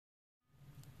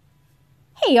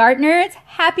Hey art nerds,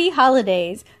 happy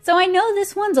holidays. So I know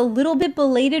this one's a little bit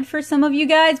belated for some of you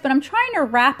guys, but I'm trying to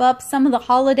wrap up some of the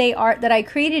holiday art that I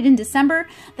created in December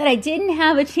that I didn't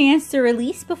have a chance to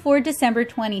release before December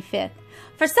 25th.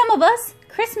 For some of us,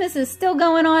 Christmas is still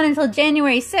going on until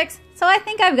January 6th, so I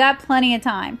think I've got plenty of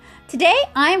time. Today,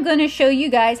 I'm going to show you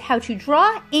guys how to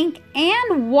draw, ink,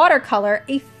 and watercolor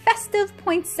a festive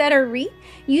poinsettia wreath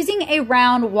using a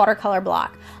round watercolor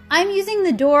block. I'm using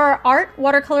the DorerArt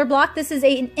watercolor block. This is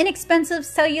an inexpensive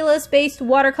cellulose-based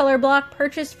watercolor block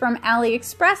purchased from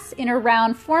AliExpress in a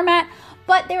round format,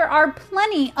 but there are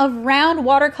plenty of round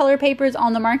watercolor papers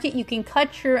on the market. You can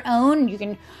cut your own. You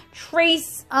can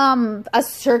trace a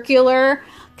circular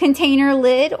container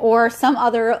lid or some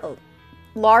other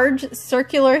large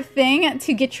circular thing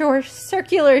to get your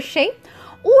circular shape,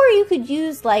 or you could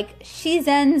use like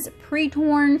Shizen's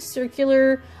pre-torn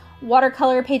circular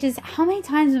watercolor pages. How many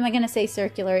times am I going to say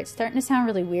circular? It's starting to sound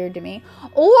really weird to me.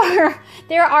 Or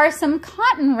there are some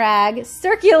cotton rag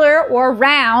circular or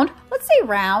round, let's say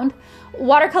round,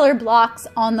 watercolor blocks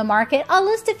on the market. I'll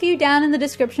list a few down in the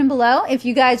description below if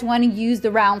you guys want to use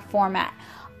the round format.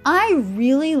 I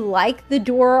really like the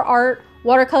DorerArt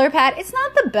watercolor pad. It's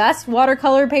not the best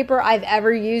watercolor paper I've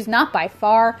ever used, not by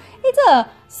far. It's a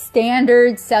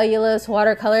standard cellulose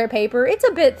watercolor paper. It's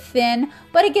a bit thin,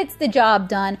 but it gets the job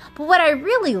done. But what I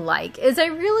really like is I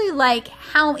really like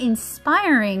how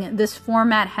inspiring this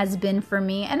format has been for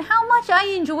me and how much I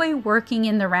enjoy working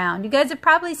in the round. You guys have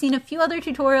probably seen a few other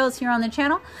tutorials here on the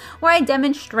channel where I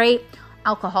demonstrate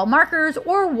alcohol markers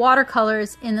or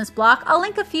watercolors in this block. I'll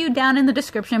link a few down in the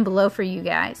description below for you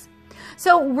guys.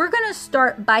 So we're going to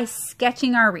start by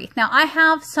sketching our wreath. Now I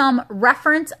have some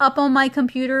reference up on my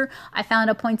computer. I found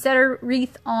a poinsettia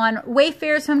wreath on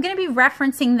Wayfair, so I'm going to be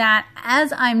referencing that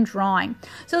as I'm drawing.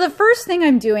 So the first thing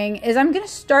I'm doing is I'm going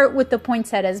to start with the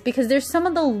poinsettias because there's some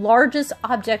of the largest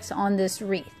objects on this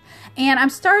wreath. And I'm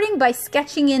starting by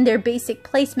sketching in their basic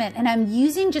placement, and I'm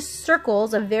using just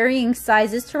circles of varying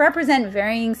sizes to represent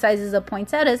varying sizes of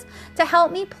poinsettias to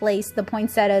help me place the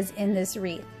poinsettias in this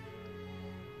wreath.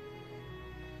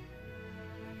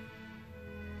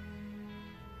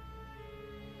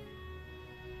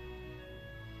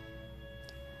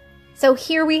 So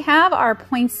here we have our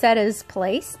poinsettias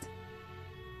placed.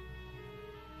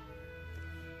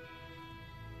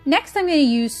 Next, I'm going to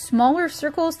use smaller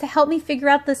circles to help me figure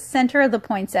out the center of the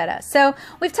poinsettia. So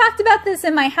we've talked about this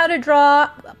in my how to draw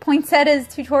poinsettias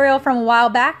tutorial from a while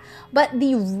back, but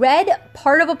the red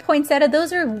part of a poinsettia,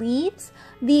 those are leaves.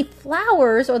 The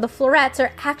flowers or the florets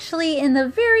are actually in the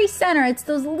very center. It's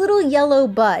those little yellow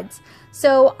buds.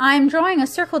 So I'm drawing a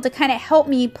circle to kind of help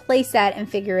me place that and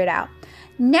figure it out.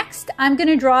 Next, I'm going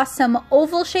to draw some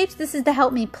oval shapes. This is to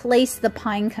help me place the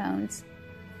pine cones.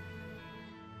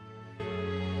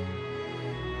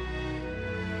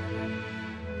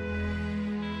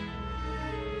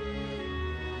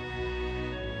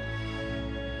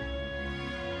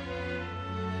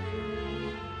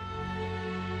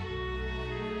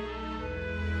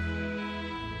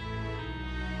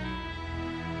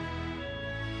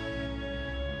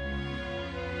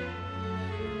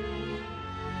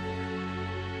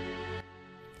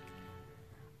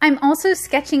 I'm also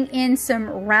sketching in some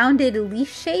rounded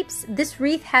leaf shapes. This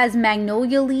wreath has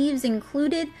magnolia leaves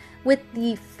included with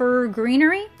the fir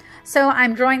greenery. So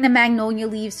I'm drawing the magnolia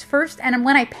leaves first, and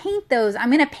when I paint those, I'm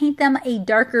going to paint them a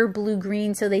darker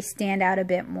blue-green so they stand out a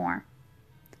bit more.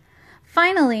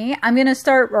 Finally, I'm going to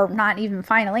start, or not even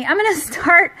finally, I'm going to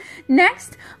start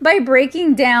next by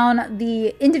breaking down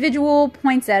the individual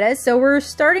poinsettias. So we're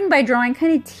starting by drawing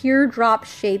kind of teardrop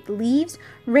shaped leaves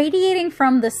radiating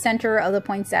from the center of the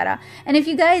poinsettia. And if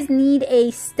you guys need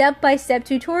a step-by-step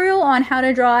tutorial on how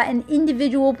to draw an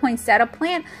individual poinsettia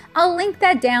plant, I'll link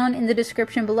that down in the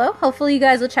description below. Hopefully you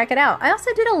guys will check it out. I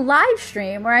also did a live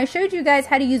stream where I showed you guys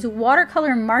how to use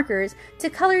watercolor markers to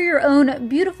color your own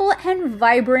beautiful and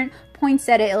vibrant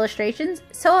poinsettia illustrations,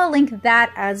 so I'll link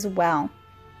that as well.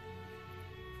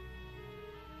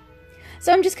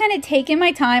 So I'm just kind of taking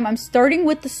my time. I'm starting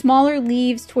with the smaller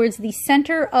leaves towards the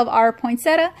center of our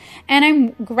poinsettia, and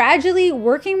I'm gradually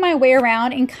working my way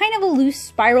around in kind of a loose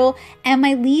spiral, and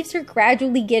my leaves are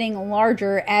gradually getting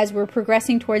larger as we're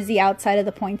progressing towards the outside of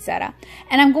the poinsettia.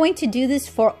 And I'm going to do this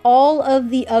for all of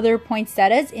the other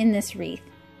poinsettias in this wreath.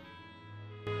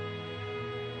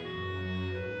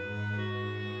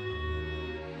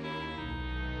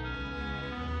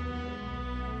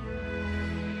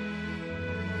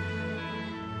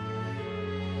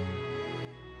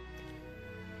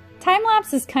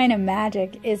 Time-lapse is kind of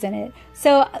magic, isn't it?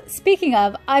 So speaking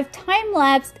of, I've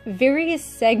time-lapsed various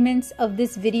segments of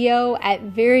this video at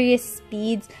various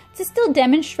speeds to still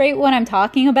demonstrate what I'm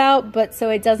talking about, but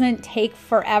so it doesn't take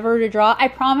forever to draw. I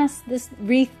promise this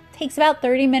wreath takes about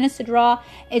 30 minutes to draw.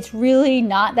 It's really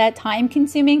not that time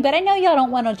consuming, but I know y'all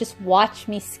don't want to just watch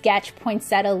me sketch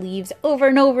poinsettia leaves over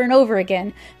and over and over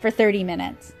again for 30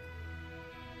 minutes.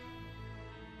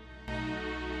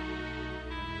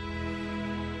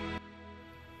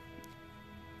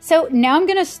 So now I'm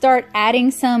going to start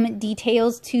adding some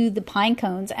details to the pine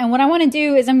cones. And what I want to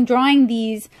do is I'm drawing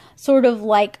these sort of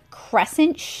like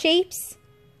crescent shapes.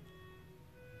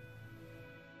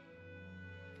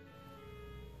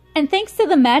 And thanks to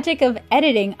the magic of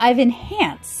editing, I've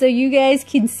enhanced so you guys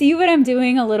can see what I'm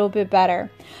doing a little bit better.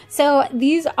 So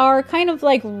these are kind of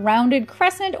like rounded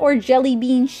crescent or jelly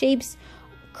bean shapes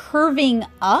curving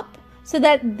up so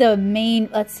that the main,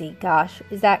 let's see, gosh,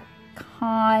 is that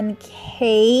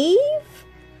concave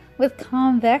with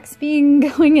convex being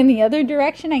going in the other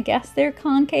direction? I guess they're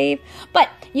concave, but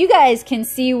you guys can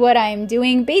see what I'm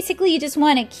doing. Basically, you just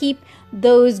want to keep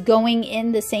those going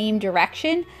in the same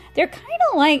direction. They're kind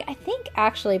of like, I think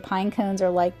actually pine cones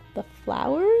are like the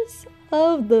flowers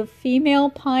of the female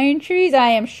pine trees. I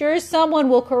am sure someone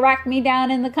will correct me down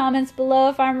in the comments below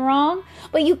if I'm wrong,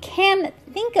 but you can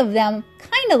think of them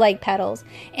kind of like petals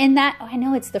in that, I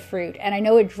know it's the fruit and I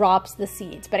know it drops the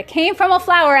seeds, but it came from a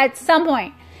flower at some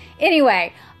point.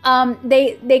 Anyway,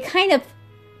 they kind of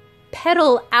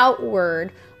petal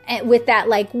outward with that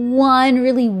like one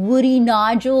really woody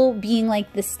nodule being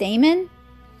like the stamen.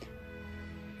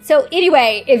 So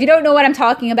anyway, if you don't know what I'm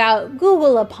talking about,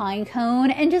 Google a pine cone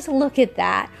and just look at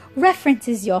that. Reference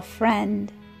is your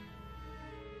friend.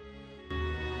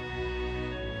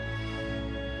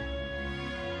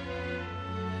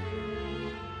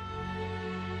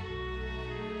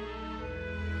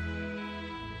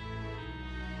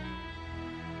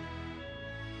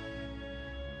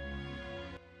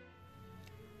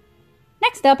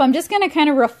 Next up, I'm just going to kind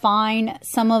of refine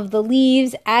some of the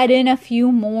leaves, add in a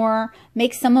few more,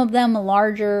 make some of them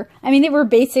larger. I mean, they were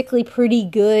basically pretty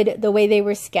good the way they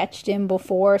were sketched in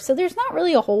before, so there's not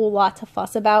really a whole lot to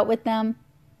fuss about with them.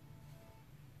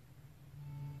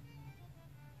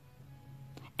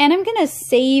 And I'm going to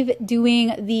save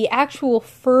doing the actual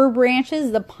fir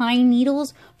branches, the pine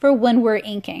needles, for when we're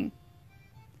inking.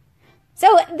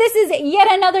 So this is yet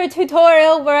another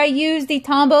tutorial where I use the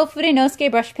Tombow Fudenosuke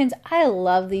brush pens. I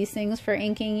love these things for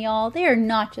inking, y'all. They are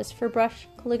not just for brush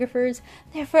calligraphers.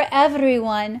 They're for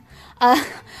everyone.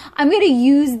 I'm going to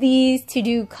use these to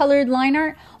do colored line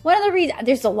art. One of the reasons,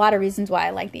 there's a lot of reasons why I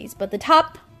like these, but the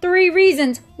top 3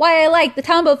 reasons why I like the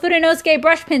Tombow Fudenosuke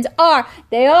brush pens are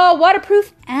they are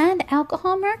waterproof and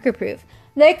alcohol marker proof.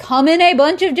 They come in a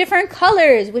bunch of different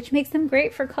colors, which makes them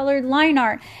great for colored line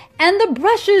art. And the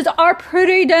brushes are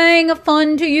pretty dang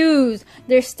fun to use.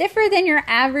 They're stiffer than your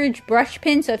average brush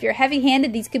pen, so if you're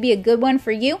heavy-handed, these could be a good one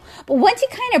for you. But once you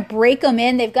kind of break them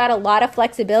in, they've got a lot of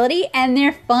flexibility, and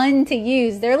they're fun to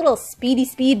use. They're little speedy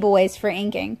speed boys for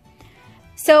inking.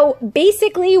 So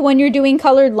basically, when you're doing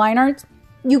colored line arts,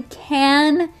 you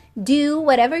can do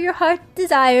whatever your heart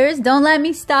desires. Don't let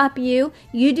me stop you.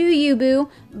 You do you, boo.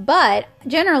 But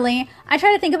generally, I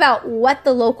try to think about what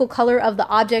the local color of the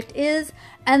object is,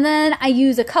 and then I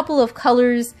use a couple of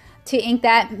colors to ink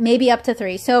that, maybe up to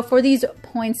 3. So for these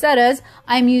poinsettias,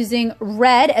 I'm using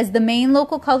red as the main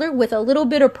local color with a little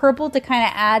bit of purple to kind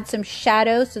of add some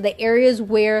shadow. So the areas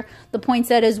where the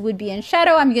poinsettias would be in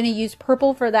shadow, I'm going to use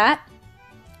purple for that.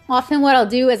 Often what I'll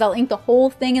do is I'll ink the whole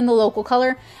thing in the local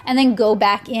color and then go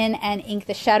back in and ink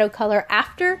the shadow color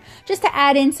after, just to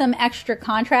add in some extra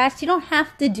contrast. You don't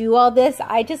have to do all this.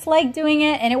 I just like doing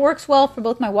it, and it works well for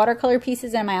both my watercolor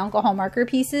pieces and my alcohol marker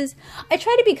pieces. I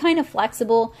try to be kind of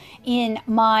flexible in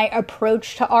my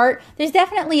approach to art. There's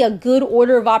definitely a good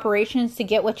order of operations to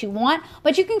get what you want,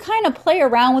 but you can kind of play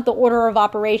around with the order of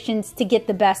operations to get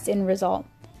the best end result.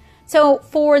 So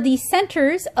for the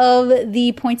centers of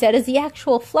the poinsettias, the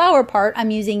actual flower part,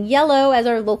 I'm using yellow as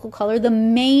our local color, the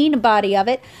main body of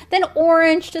it, then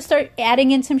orange to start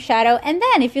adding in some shadow. And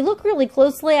then if you look really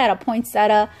closely at a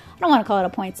poinsettia, I don't want to call it a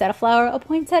poinsettia flower, a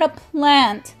poinsettia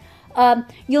plant,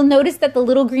 you'll notice that the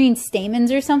little green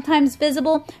stamens are sometimes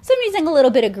visible. So I'm using a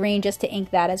little bit of green just to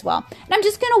ink that as well. And I'm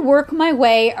just going to work my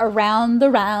way around the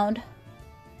round,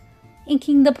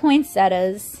 inking the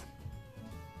poinsettias.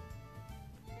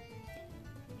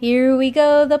 Here we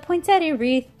go, the poinsettia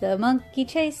wreath, the monkey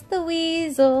chased the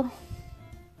weasel.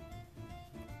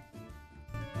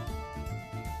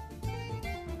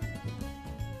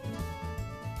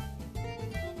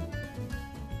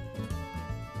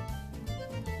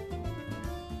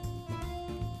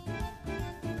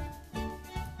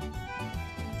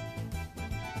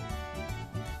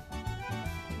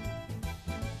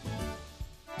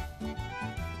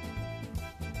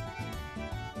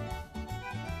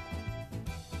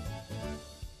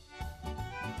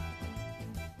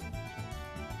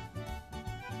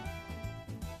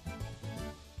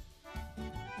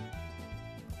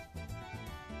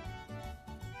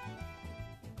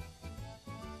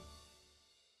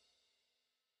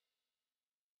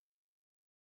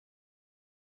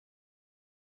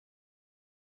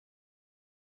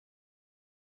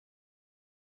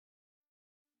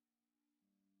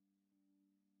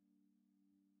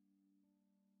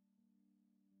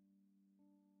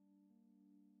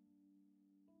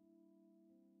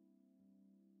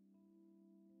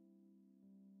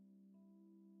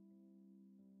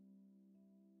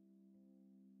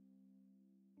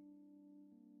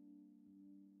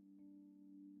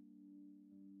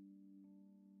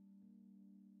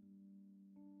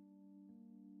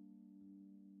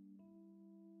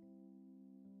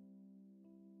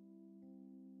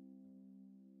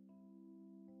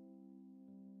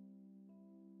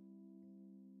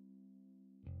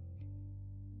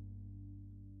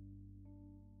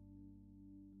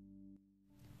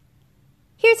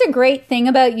 Here's a great thing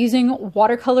about using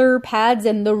watercolor pads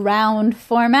in the round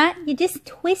format. You just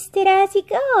twist it as you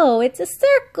go. It's a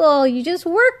circle. You just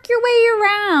work your way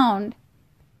around.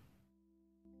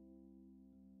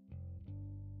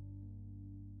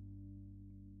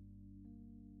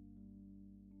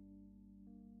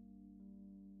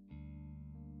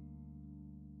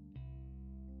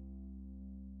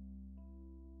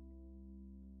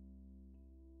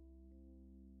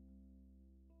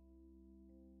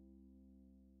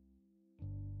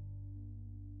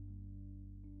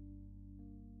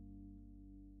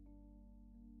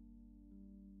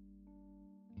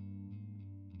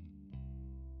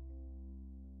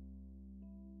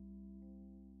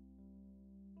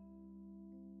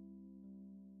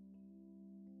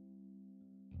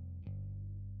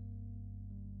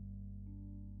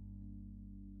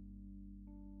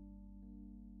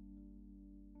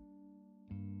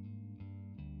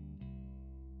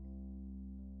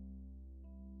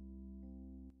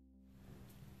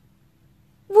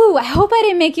 Woo, I hope I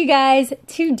didn't make you guys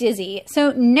too dizzy.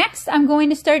 So next I'm going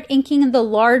to start inking the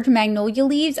large magnolia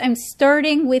leaves. I'm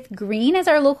starting with green as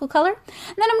our local color.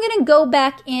 And then I'm going to go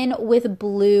back in with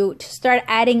blue to start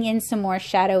adding in some more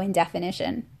shadow and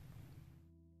definition.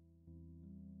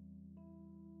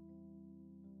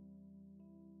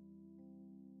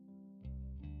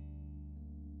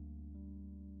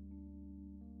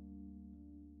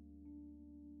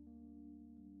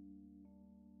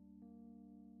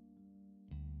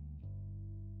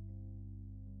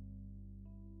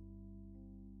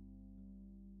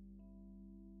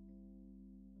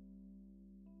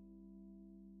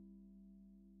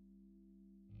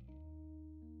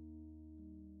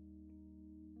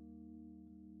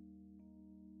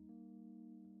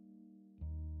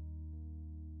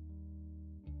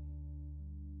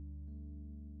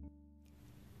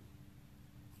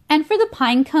 And for the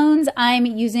pine cones, I'm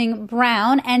using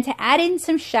brown, and to add in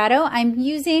some shadow, I'm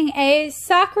using a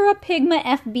Sakura Pigma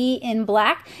FB in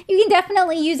black. You can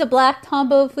definitely use a black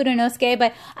Tombow Fudenosuke,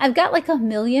 but I've got like a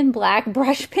million black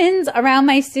brush pins around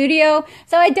my studio,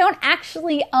 so I don't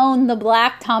actually own the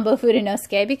black Tombow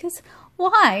Fudenosuke because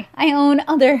why? I own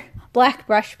other black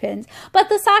brush pins. But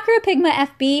the Sakura Pigma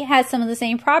FB has some of the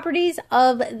same properties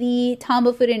of the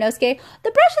Tombow Fudenosuke.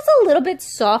 The brush is a little bit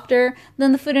softer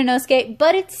than the Fudenosuke,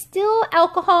 but it's still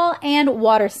alcohol and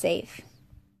water safe.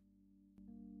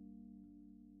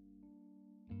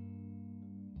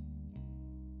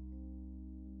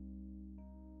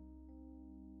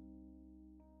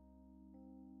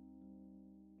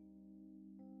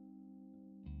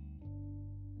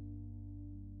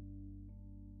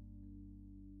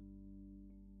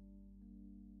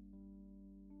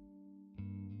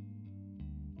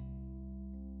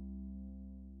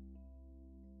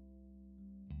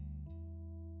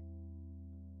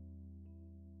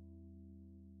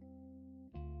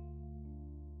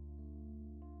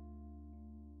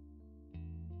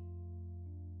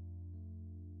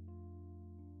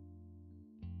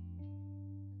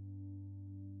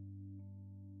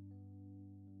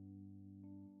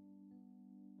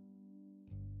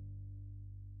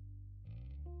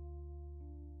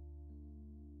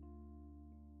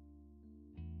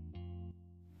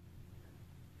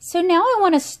 So now I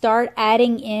want to start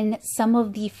adding in some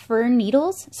of the fir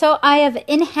needles. So I have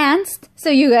enhanced so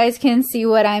you guys can see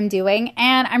what I'm doing,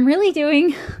 and I'm really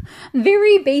doing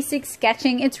very basic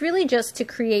sketching. It's really just to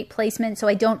create placement so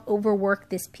I don't overwork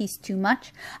this piece too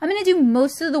much. I'm going to do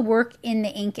most of the work in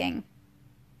the inking.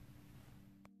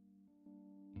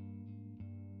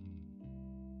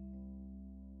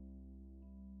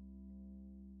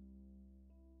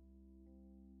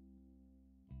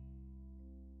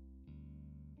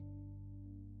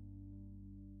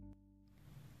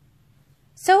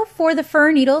 So for the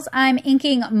fir needles, I'm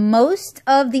inking most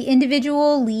of the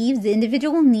individual leaves, the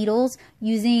individual needles,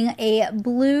 using a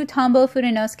blue Tombow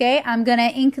Fudenosuke. I'm going to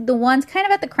ink the ones kind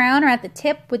of at the crown or at the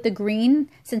tip with the green,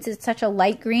 since it's such a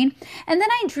light green. And then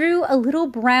I drew a little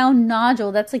brown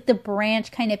nodule that's like the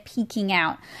branch kind of peeking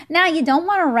out. Now, you don't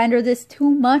want to render this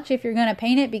too much if you're going to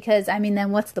paint it, because, I mean,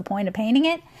 then what's the point of painting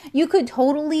it? You could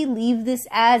totally leave this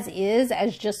as is,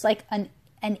 as just like an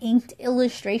inked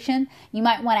illustration. You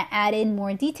might want to add in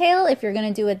more detail if you're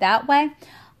going to do it that way.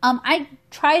 I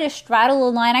try to straddle a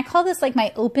line. I call this like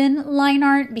my open line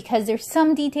art because there's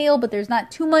some detail, but there's not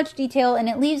too much detail, and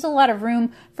it leaves a lot of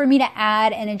room for me to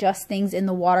add and adjust things in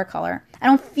the watercolor. I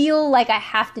don't feel like I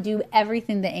have to do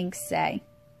everything the inks say.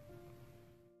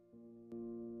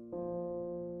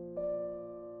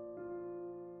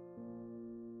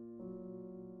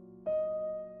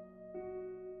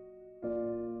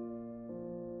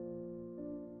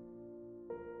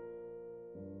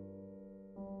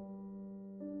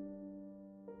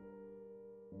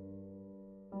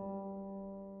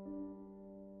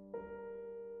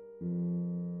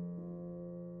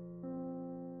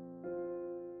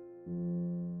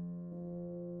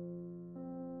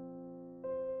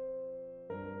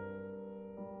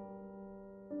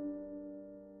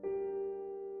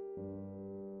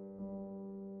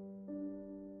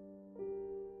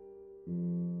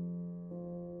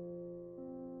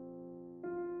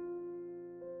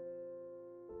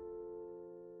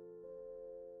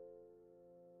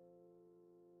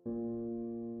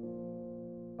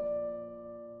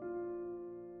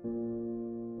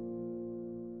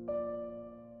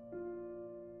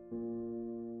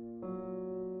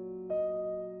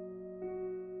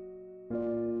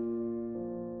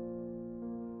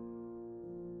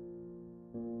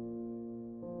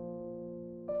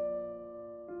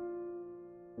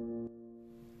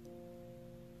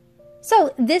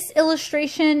 So this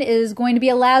illustration is going to be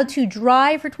allowed to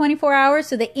dry for 24 hours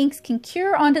so the inks can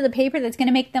cure onto the paper. That's going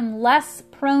to make them less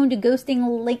prone to ghosting,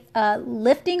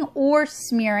 lifting, or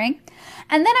smearing.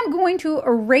 And then I'm going to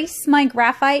erase my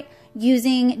graphite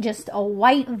using just a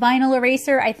white vinyl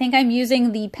eraser. I think I'm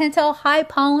using the Pentel High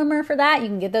Polymer for that. You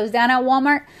can get those down at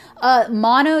Walmart.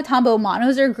 Tombow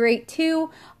monos are great too.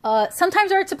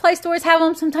 Sometimes art supply stores have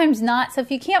them, sometimes not. So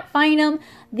if you can't find them,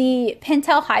 the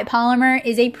Pentel High Polymer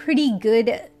is a pretty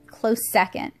good close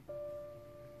second.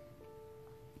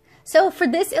 So for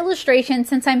this illustration,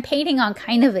 since I'm painting on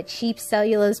kind of a cheap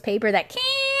cellulose paper that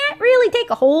can't really take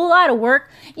a whole lot of work,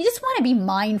 you just want to be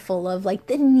mindful of like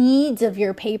the needs of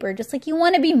your paper, just like you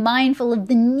want to be mindful of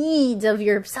the needs of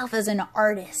yourself as an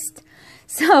artist.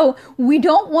 So we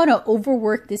don't want to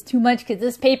overwork this too much because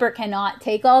this paper cannot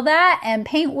take all that and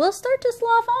paint will start to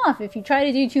slough off if you try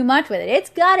to do too much with it. It's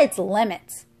got its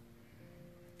limits.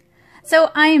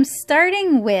 So I am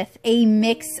starting with a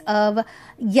mix of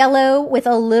yellow with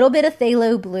a little bit of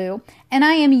phthalo blue, and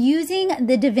I am using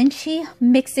the Da Vinci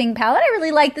mixing palette. I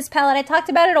really like this palette. I talked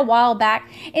about it a while back.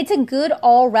 It's a good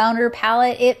all-rounder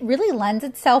palette. It really lends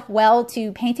itself well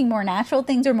to painting more natural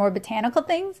things or more botanical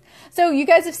things. So you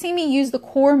guys have seen me use the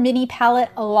Core Mini palette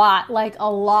a lot, like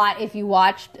a lot if you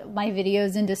watched my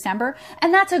videos in December,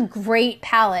 and that's a great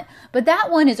palette. But that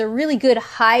one is a really good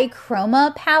high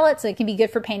chroma palette, so it can be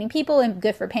good for painting people and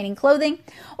good for painting clothing,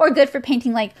 or good for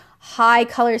painting like high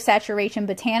color saturation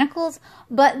botanicals.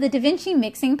 But the Da Vinci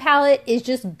mixing palette is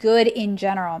just good in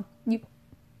general.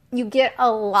 You get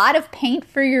a lot of paint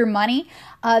for your money.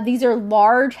 These are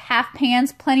large half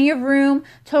pans, plenty of room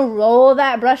to roll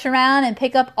that brush around and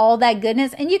pick up all that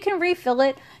goodness, and you can refill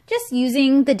it just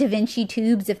using the Da Vinci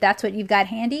tubes if that's what you've got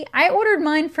handy. I ordered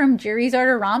mine from Jerry's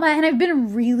Artorama and I've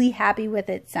been really happy with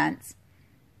it since.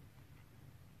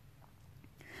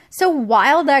 So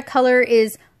while that color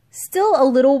is still a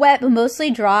little wet, but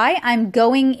mostly dry, I'm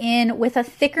going in with a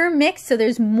thicker mix. So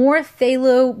there's more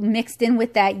phthalo mixed in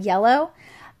with that yellow.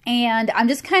 And I'm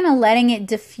just kind of letting it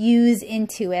diffuse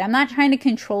into it. I'm not trying to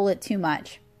control it too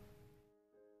much.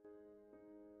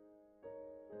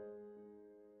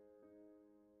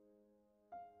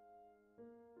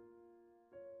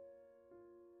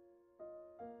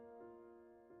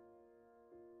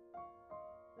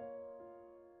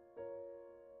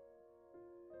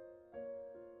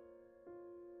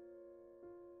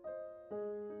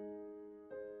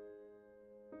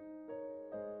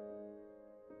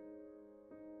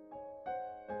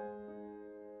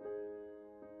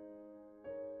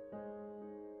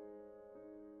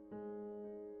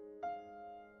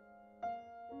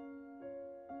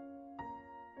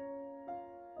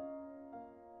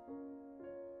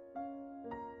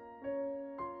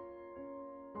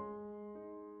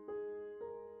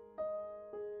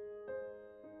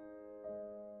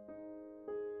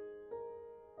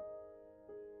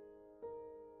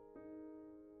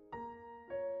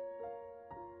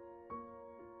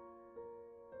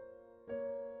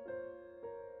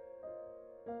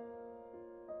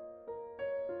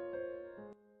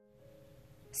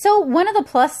 So one of the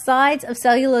plus sides of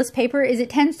cellulose paper is it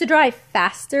tends to dry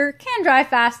faster, can dry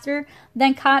faster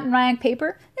than cotton rag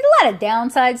paper. There's a lot of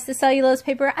downsides to cellulose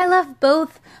paper. I love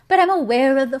both, but I'm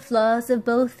aware of the flaws of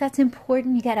both. That's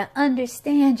important. You gotta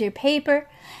understand your paper.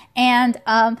 And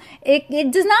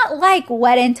it does not like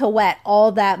wet into wet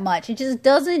all that much. It just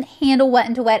doesn't handle wet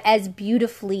into wet as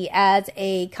beautifully as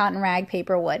a cotton rag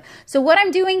paper would. So what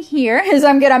I'm doing here is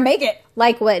I'm gonna make it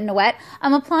like wet into wet.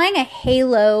 I'm applying a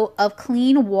halo of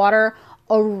clean water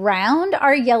around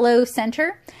our yellow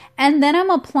center, and then I'm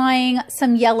applying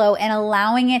some yellow and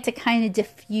allowing it to kind of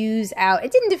diffuse out.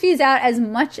 It didn't diffuse out as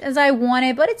much as I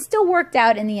wanted, but it still worked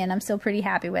out in the end. I'm still pretty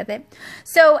happy with it.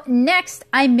 So next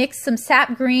I mixed some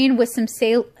sap green with some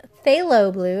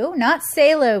phthalo blue, not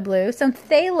phthalo blue, some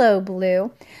phthalo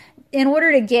blue, in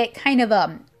order to get kind of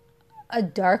a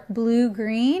dark blue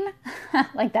green.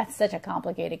 Like, that's such a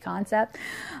complicated concept.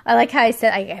 I like how I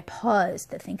said, I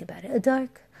paused to think about it. A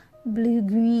dark blue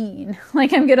green.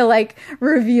 Like, I'm gonna like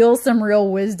reveal some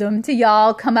real wisdom to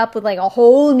y'all, come up with like a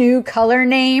whole new color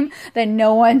name that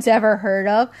no one's ever heard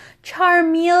of.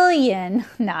 Charmeleon.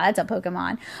 Nah, that's a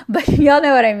Pokemon, but y'all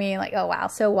know what I mean. Like, oh wow,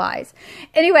 so wise.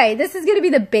 Anyway, this is gonna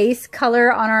be the base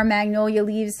color on our magnolia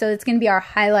leaves, so it's gonna be our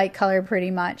highlight color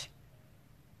pretty much.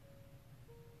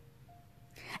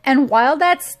 And while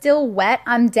that's still wet,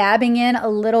 I'm dabbing in a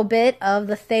little bit of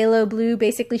the phthalo blue,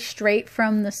 basically straight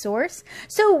from the source.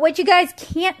 So what you guys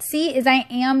can't see is I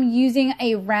am using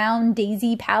a round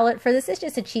daisy palette for this. It's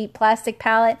just a cheap plastic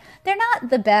palette. They're not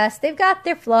the best. They've got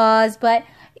their flaws, but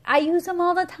I use them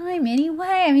all the time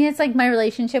anyway. I mean, it's like my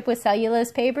relationship with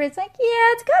cellulose paper. It's like,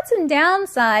 yeah, it's got some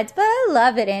downsides, but I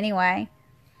love it anyway.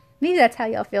 Maybe that's how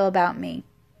y'all feel about me.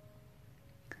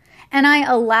 And I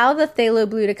allow the phthalo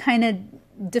blue to kind of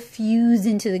diffuse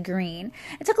into the green.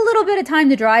 It took a little bit of time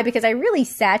to dry because I really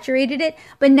saturated it,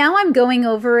 but now I'm going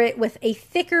over it with a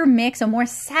thicker mix, a more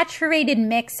saturated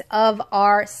mix of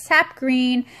our sap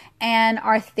green and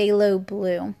our phthalo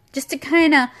blue, just to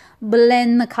kind of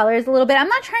blend the colors a little bit. I'm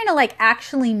not trying to like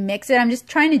actually mix it. I'm just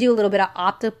trying to do a little bit of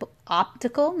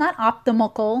optical, not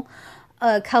optimal,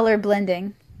 color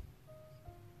blending.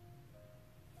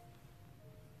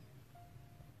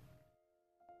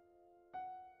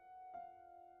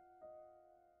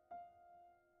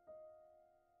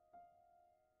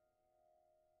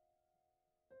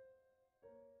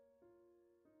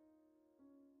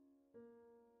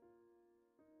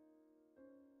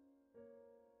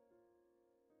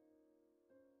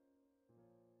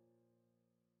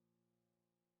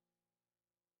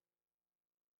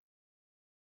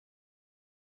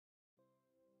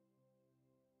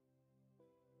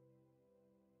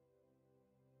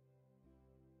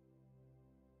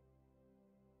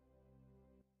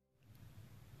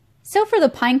 So for the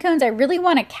pine cones, I really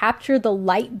want to capture the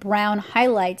light brown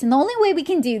highlights. And the only way we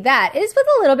can do that is with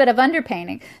a little bit of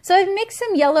underpainting. So I've mixed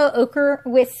some yellow ochre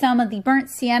with some of the burnt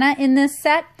sienna in this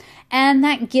set. And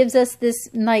that gives us this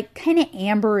like kind of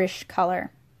amberish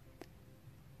color.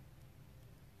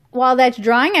 While that's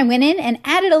drying, I went in and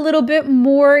added a little bit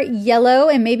more yellow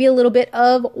and maybe a little bit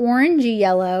of orangey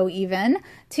yellow even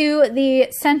to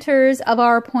the centers of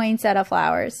our poinsettia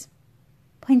flowers.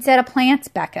 Poinsettia plants,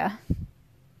 Becca.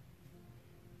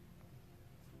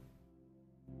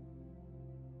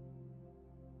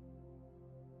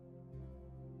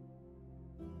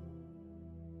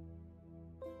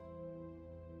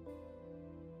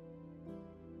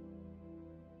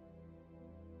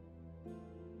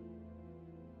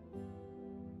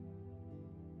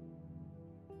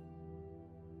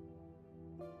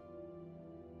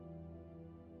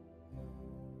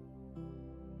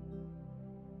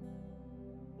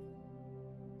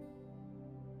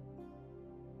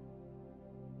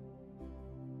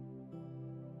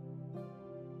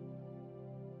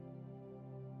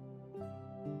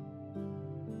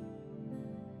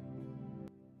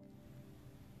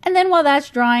 And then while that's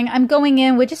drying, I'm going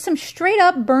in with just some straight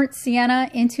up burnt sienna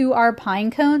into our pine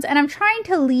cones. And I'm trying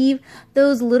to leave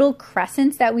those little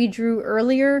crescents that we drew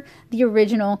earlier the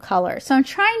original color. So I'm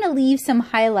trying to leave some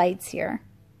highlights here.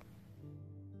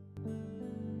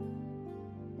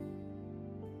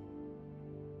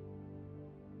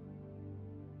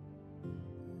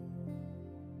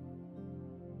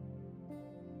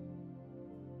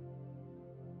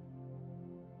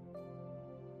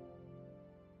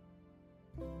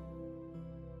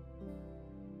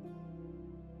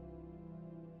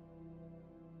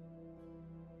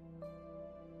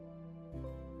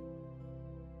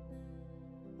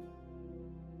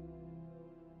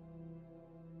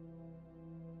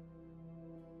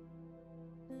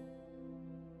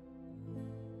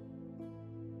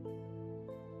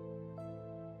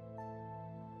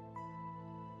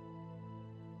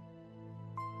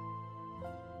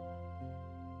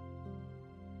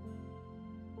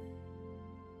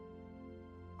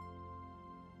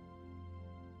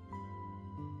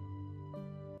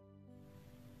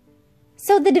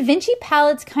 So the Da Vinci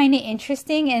palette's kind of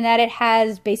interesting in that it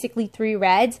has basically 3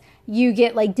 reds. You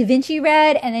get like Da Vinci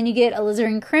red, and then you get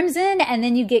alizarin crimson, and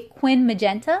then you get quin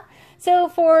magenta. So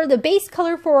for the base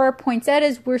color for our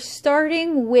poinsettias, we're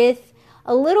starting with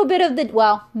a little bit of the,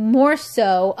 well, more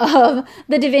so of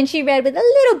the Da Vinci red with a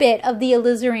little bit of the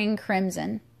alizarin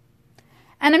crimson.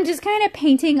 And I'm just kind of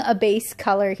painting a base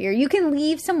color here. You can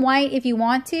leave some white if you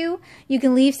want to. You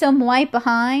can leave some white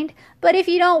behind. But if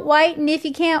you don't white, and if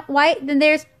you can't white, then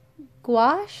there's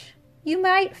gouache you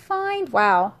might find.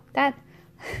 Wow, that...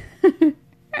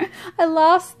 I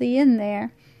lost the in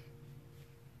there.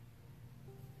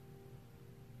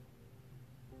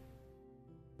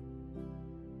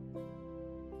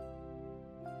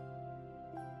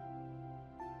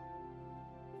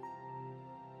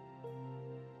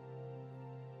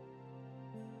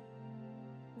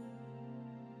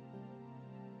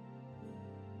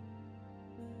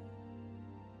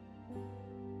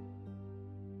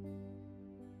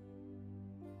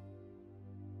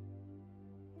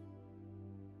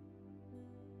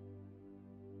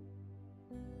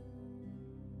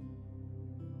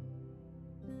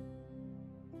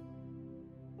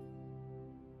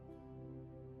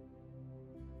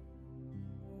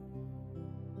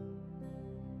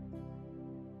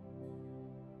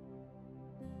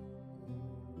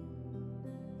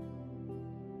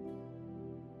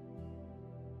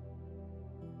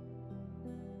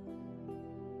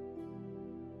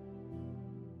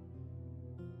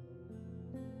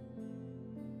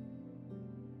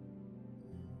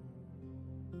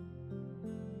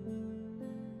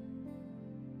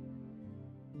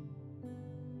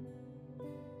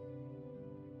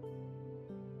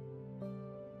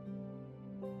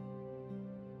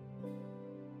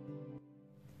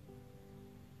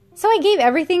 So I gave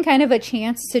everything kind of a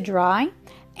chance to dry.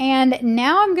 And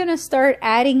now I'm going to start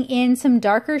adding in some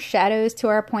darker shadows to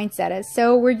our poinsettias.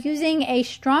 So we're using a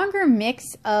stronger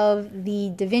mix of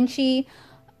the Da Vinci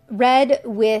red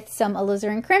with some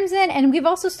alizarin crimson, and we've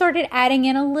also started adding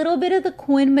in a little bit of the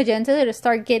coin magenta to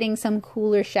start getting some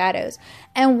cooler shadows.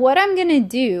 And what I'm going to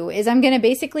do is I'm going to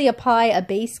basically apply a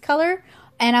base color,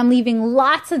 and I'm leaving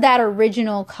lots of that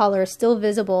original color still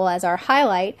visible as our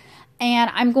highlight.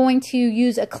 And I'm going to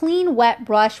use a clean wet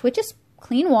brush with just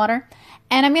clean water,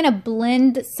 and I'm going to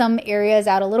blend some areas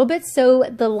out a little bit so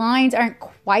the lines aren't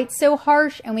quite so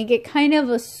harsh and we get kind of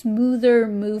a smoother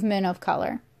movement of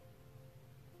color.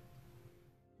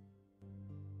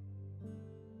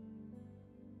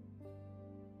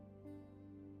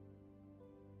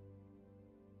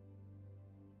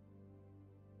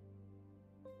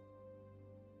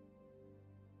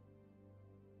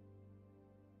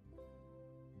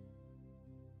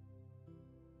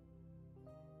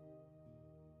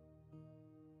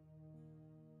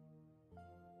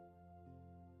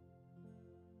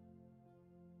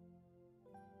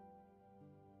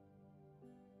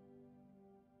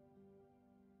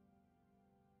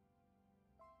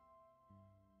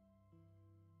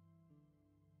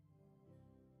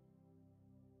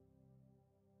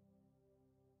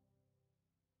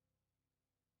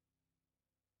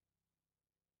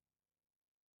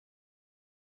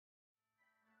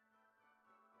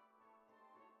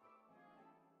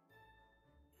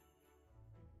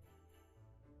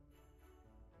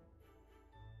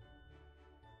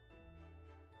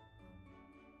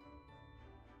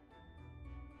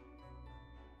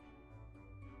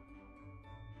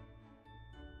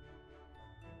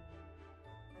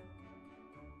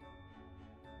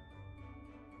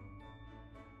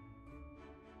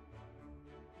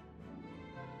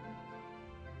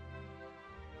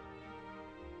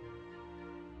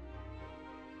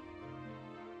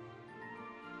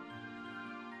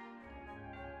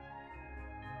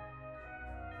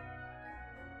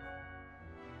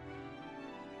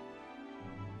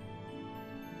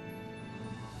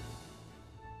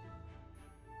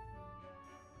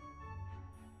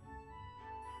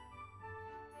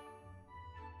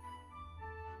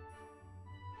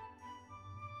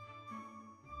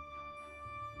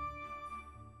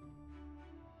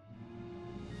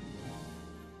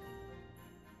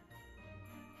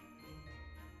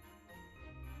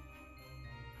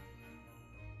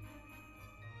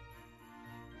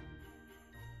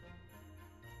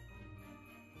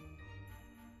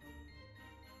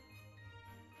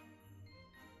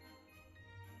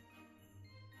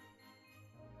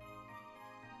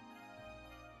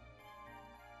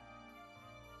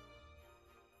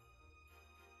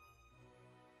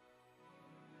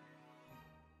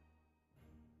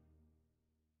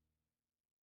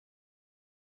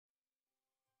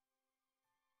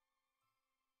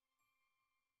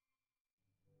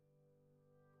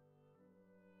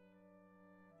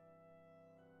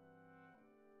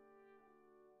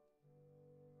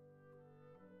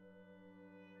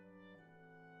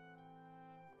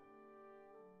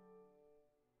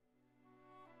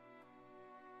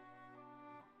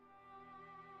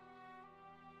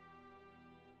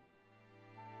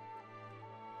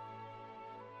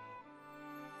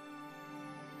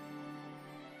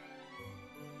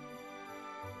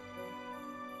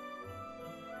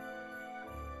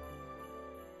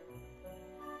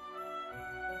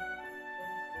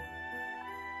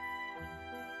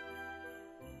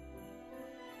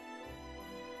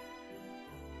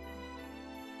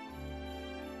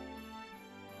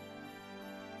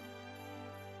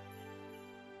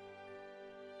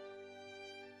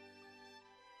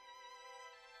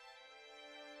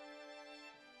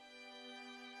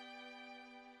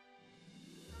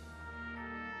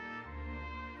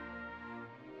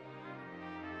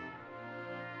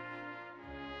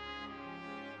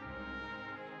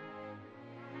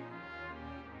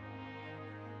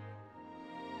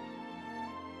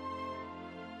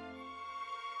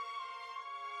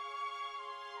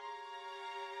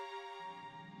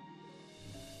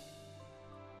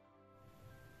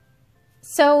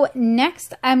 So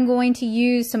next I'm going to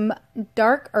use some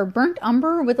dark or burnt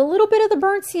umber with a little bit of the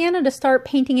burnt sienna to start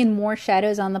painting in more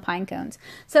shadows on the pine cones.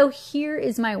 So here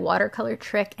is my watercolor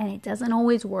trick, and it doesn't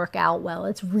always work out well.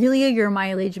 It's really a your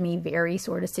mileage may vary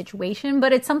sort of situation,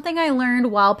 but it's something I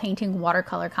learned while painting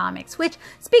watercolor comics, which,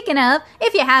 speaking of,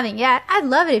 if you haven't yet, I'd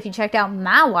love it if you checked out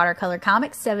my watercolor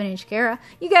comic, 7-Inch Kara.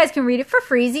 You guys can read it for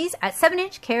freezies at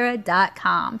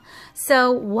 7inchkara.com.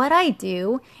 So what I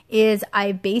do is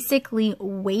I basically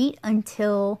wait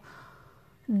until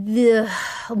the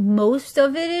most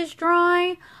of it is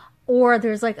dry, or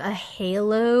there's like a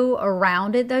halo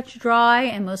around it that's dry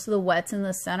and most of the wet's in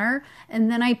the center, and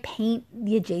then I paint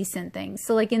the adjacent things.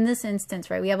 So like in this instance,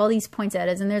 right, we have all these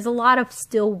poinsettias and there's a lot of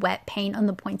still wet paint on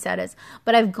the poinsettias,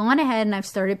 but I've gone ahead and I've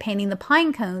started painting the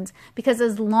pine cones, because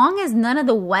as long as none of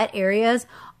the wet areas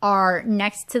are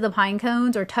next to the pine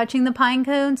cones or touching the pine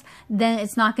cones, then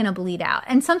it's not going to bleed out.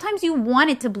 And sometimes you want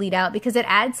it to bleed out because it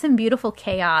adds some beautiful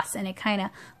chaos and it kind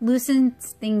of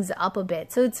loosens things up a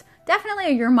bit. So it's definitely a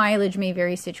your mileage may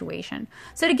vary situation.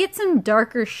 So to get some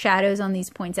darker shadows on these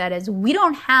poinsettias, we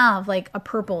don't have like a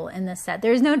purple in this set.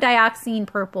 There's no dioxine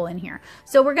purple in here.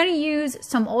 So we're going to use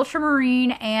some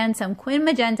ultramarine and some quin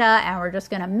magenta, and we're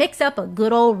just going to mix up a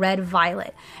good old red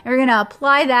violet. And we're going to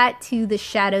apply that to the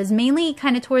shadows, mainly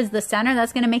kind of towards the center.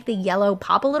 That's going to make the yellow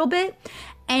pop a little bit.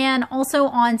 And also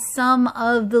on some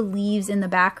of the leaves in the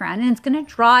background. And it's going to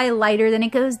dry lighter than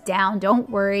it goes down. Don't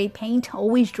worry, paint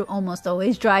almost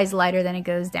always dries lighter than it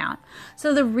goes down.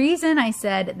 So the reason I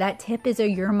said that tip is a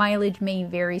your mileage may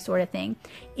vary sort of thing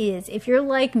is if you're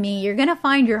like me, you're going to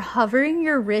find you're hovering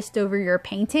your wrist over your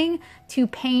painting to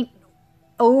paint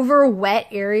over wet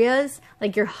areas,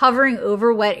 like you're hovering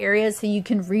over wet areas so you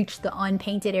can reach the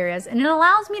unpainted areas. And it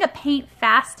allows me to paint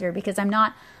faster because I'm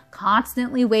not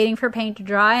constantly waiting for paint to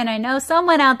dry. And I know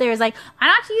someone out there is like, why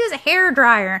not use a hair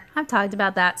dryer? I've talked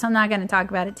about that, so I'm not going to talk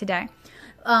about it today.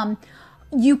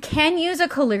 You can use a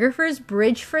calligrapher's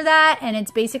bridge for that, and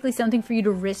it's basically something for you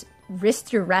to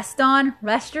rest your wrist on.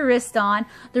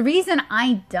 The reason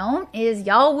I don't is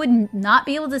y'all would not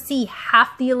be able to see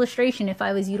half the illustration if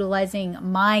I was utilizing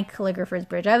my calligrapher's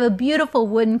bridge. I have a beautiful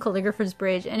wooden calligrapher's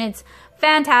bridge, and it's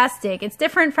fantastic. It's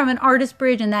different from an artist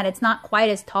bridge in that it's not quite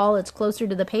as tall, it's closer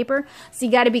to the paper. So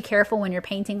you got to be careful when you're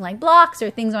painting like blocks or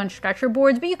things on stretcher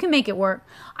boards, but you can make it work.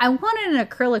 I wanted an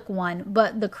acrylic one,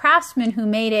 but the craftsman who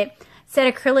made it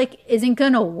said acrylic isn't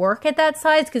going to work at that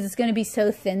size because it's going to be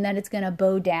so thin that it's going to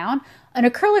bow down. An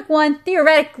acrylic one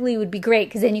theoretically would be great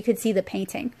because then you could see the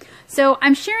painting. So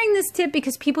I'm sharing this tip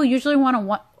because people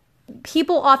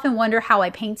often wonder how I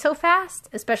paint so fast,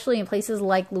 especially in places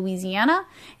like Louisiana.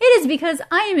 It is because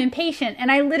I am impatient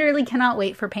and I literally cannot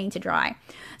wait for paint to dry.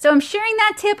 So I'm sharing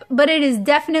that tip, but it is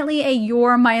definitely a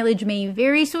your mileage may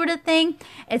vary sort of thing.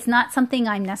 It's not something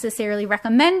I'm necessarily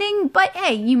recommending, but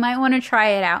hey, you might want to try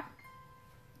it out.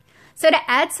 So to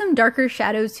add some darker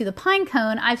shadows to the pine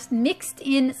cone, I've mixed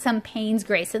in some Payne's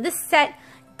Gray. So this set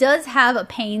does have a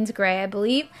Payne's Gray, I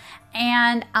believe.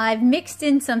 And I've mixed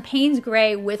in some Payne's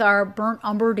Gray with our burnt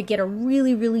umber to get a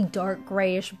really, really dark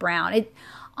grayish brown.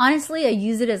 Honestly, I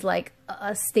use it as like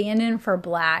a stand-in for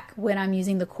black when I'm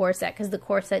using the core set because the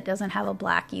core set doesn't have a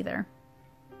black either.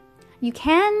 You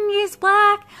can use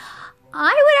black.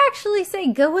 I would actually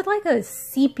say go with like a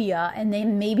sepia and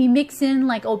then maybe mix in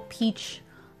like a peach.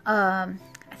 I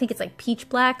think it's like peach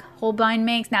black Holbein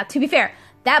makes. Now, to be fair,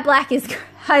 that black is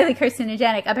highly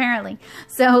carcinogenic, apparently.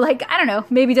 So, like, I don't know,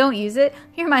 maybe don't use it.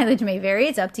 Your mileage may vary.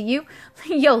 It's up to you.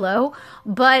 YOLO.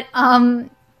 But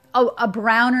a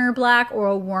browner black or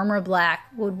a warmer black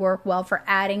would work well for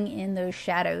adding in those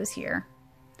shadows here.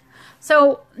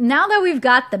 So now that we've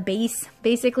got the base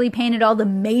basically painted all the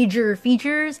major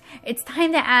features, it's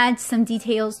time to add some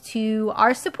details to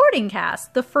our supporting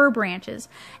cast, the fir branches.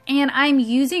 And I'm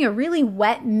using a really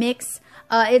wet mix.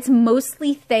 It's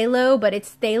mostly phthalo, but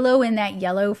it's phthalo in that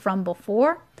yellow from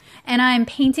before. And I'm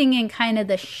painting in kind of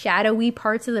the shadowy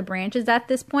parts of the branches at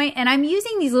this point. And I'm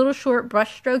using these little short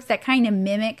brush strokes that kind of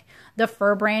mimic the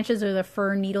fir branches or the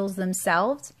fir needles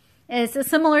themselves. It's a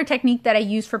similar technique that I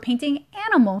use for painting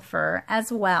animal fur as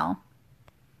well.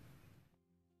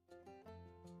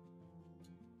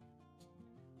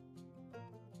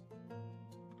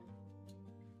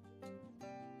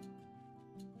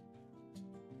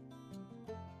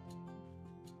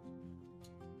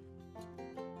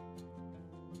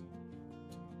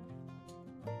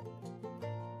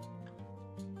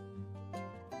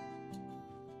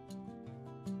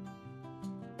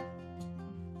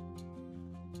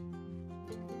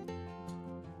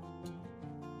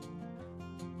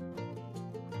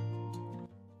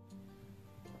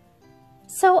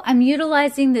 So I'm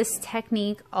utilizing this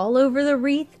technique all over the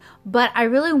wreath, but I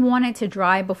really want it to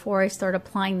dry before I start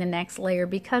applying the next layer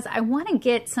because I want to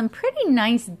get some pretty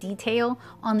nice detail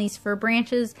on these fir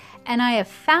branches. And I have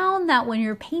found that when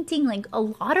you're painting like a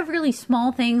lot of really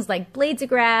small things like blades of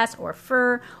grass or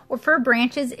fir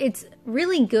branches, it's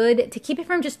really good to keep it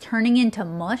from just turning into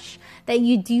mush, that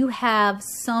you do have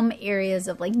some areas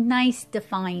of like nice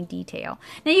defined detail.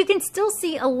 Now you can still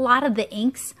see a lot of the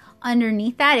inks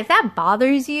underneath that. If that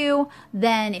bothers you,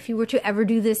 then if you were to ever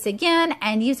do this again,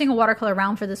 and using a watercolor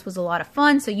round for this was a lot of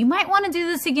fun, so you might want to do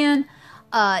this again,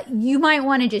 You might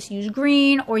want to just use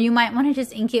green, or you might want to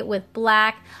just ink it with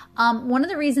black. One of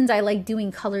the reasons I like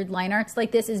doing colored line arts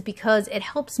like this is because it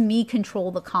helps me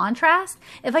control the contrast.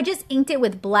 If I just inked it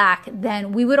with black,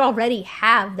 then we would already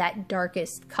have that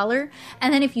darkest color.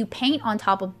 And then if you paint on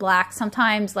top of black,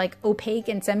 sometimes like opaque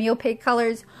and semi-opaque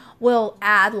colors will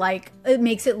add, like, it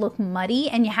makes it look muddy,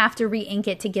 and you have to re-ink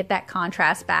it to get that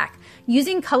contrast back.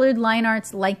 Using colored line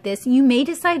arts like this, you may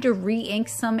decide to re-ink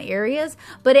some areas,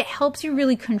 but it helps you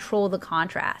really control the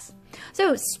contrast.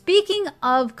 So speaking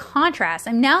of contrast,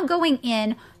 I'm now going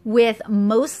in with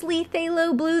mostly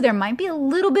phthalo blue. There might be a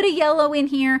little bit of yellow in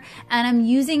here, and I'm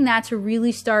using that to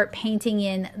really start painting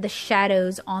in the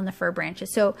shadows on the fir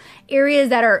branches. So areas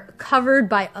that are covered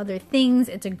by other things,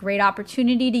 it's a great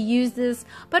opportunity to use this,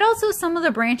 but also some of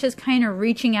the branches kind of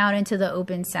reaching out into the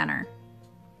open center.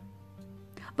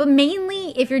 But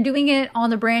mainly, if you're doing it on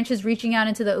the branches reaching out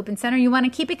into the open center, you want to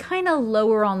keep it kind of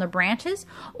lower on the branches,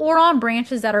 or on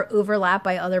branches that are overlapped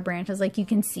by other branches like you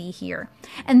can see here.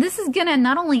 And this is going to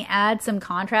not only add some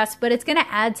contrast, but it's going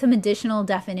to add some additional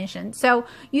definition. So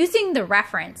using the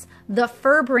reference, the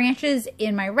fir branches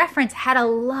in my reference had a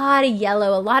lot of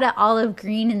yellow, a lot of olive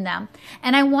green in them.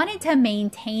 And I wanted to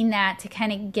maintain that to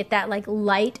kind of get that like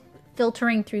light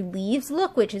filtering through leaves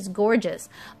look, which is gorgeous.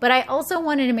 But I also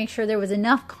wanted to make sure there was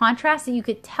enough contrast that you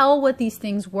could tell what these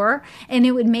things were, and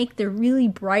it would make the really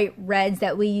bright reds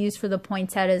that we use for the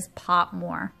poinsettias pop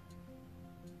more.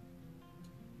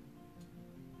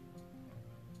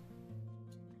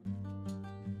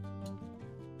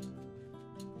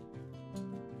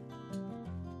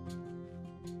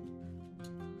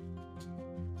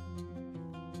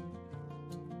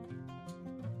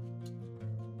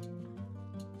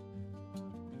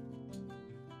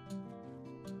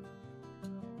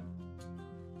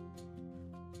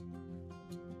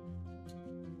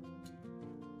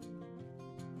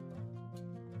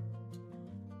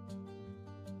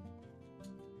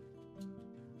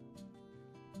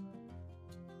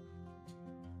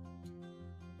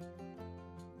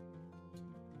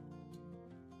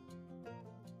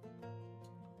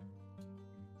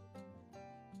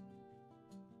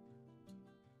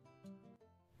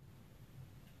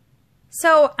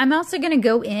 So I'm also going to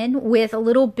go in with a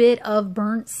little bit of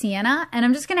burnt sienna, and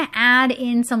I'm just going to add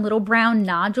in some little brown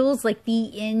nodules like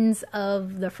the ends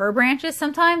of the fir branches.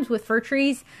 Sometimes with fir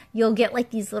trees, you'll get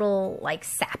like these little like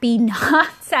sappy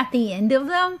knots at the end of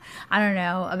them. I don't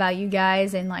know about you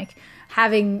guys and like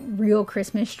having real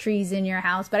Christmas trees in your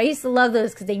house, but I used to love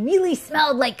those because they really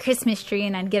smelled like Christmas tree,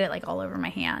 and I'd get it like all over my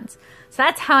hands. So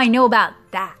that's how I know about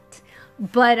that.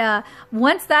 But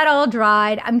once that all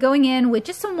dried, I'm going in with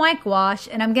just some white gouache,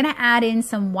 and I'm going to add in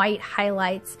some white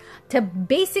highlights to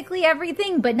basically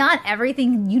everything, but not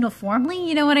everything uniformly,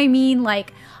 you know what I mean?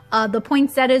 Like the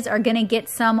poinsettias are going to get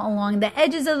some along the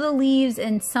edges of the leaves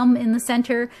and some in the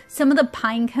center. Some of the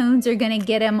pine cones are going to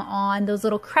get them on those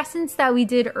little crescents that we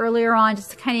did earlier on,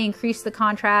 just to kind of increase the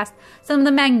contrast. Some of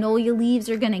the magnolia leaves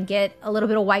are going to get a little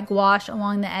bit of white gouache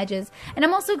along the edges. And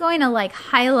I'm also going to like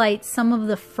highlight some of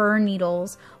the fir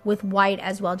needles with white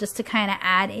as well, just to kind of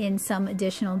add in some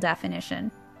additional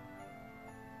definition.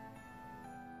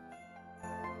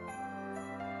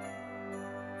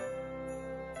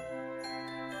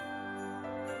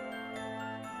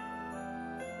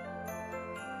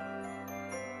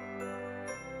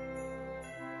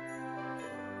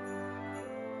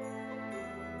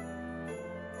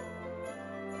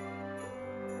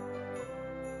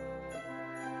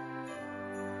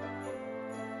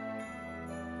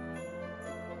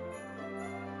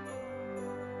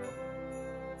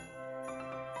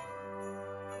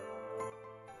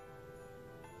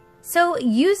 So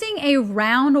using a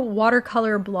round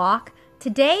watercolor block,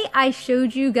 today I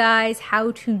showed you guys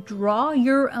how to draw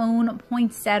your own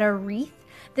poinsettia wreath.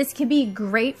 This could be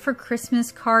great for Christmas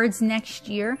cards next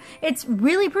year. It's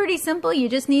really pretty simple. You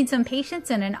just need some patience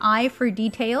and an eye for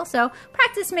detail. So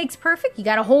practice makes perfect. You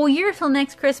got a whole year till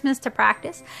next Christmas to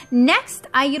practice. Next,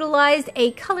 I utilized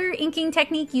a color inking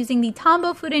technique using the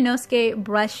Tombow Fudenosuke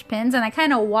brush pens, and I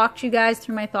kind of walked you guys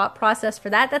through my thought process for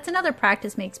that. That's another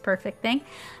practice makes perfect thing.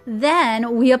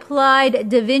 Then we applied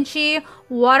Da Vinci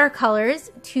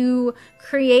watercolors to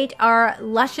create our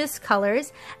luscious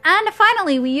colors. And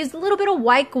finally, we used a little bit of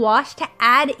white gouache to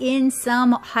add in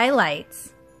some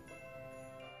highlights.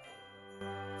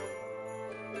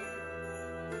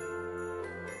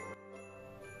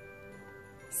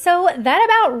 So that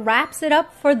about wraps it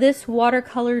up for this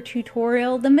watercolor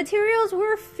tutorial. The materials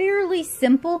were fairly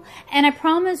simple, and I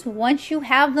promise once you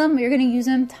have them, you're going to use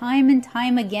them time and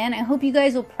time again. I hope you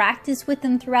guys will practice with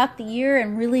them throughout the year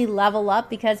and really level up,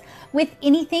 because with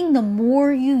anything, the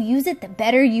more you use it, the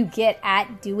better you get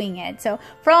at doing it. So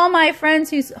for all my friends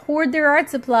who hoard their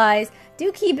art supplies,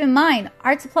 do keep in mind,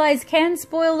 art supplies can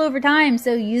spoil over time,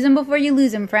 so use them before you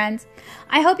lose them, friends.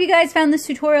 I hope you guys found this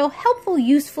tutorial helpful,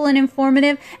 useful, and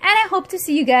informative, and I hope to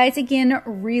see you guys again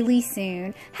really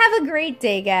soon. Have a great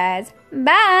day, guys.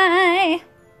 Bye!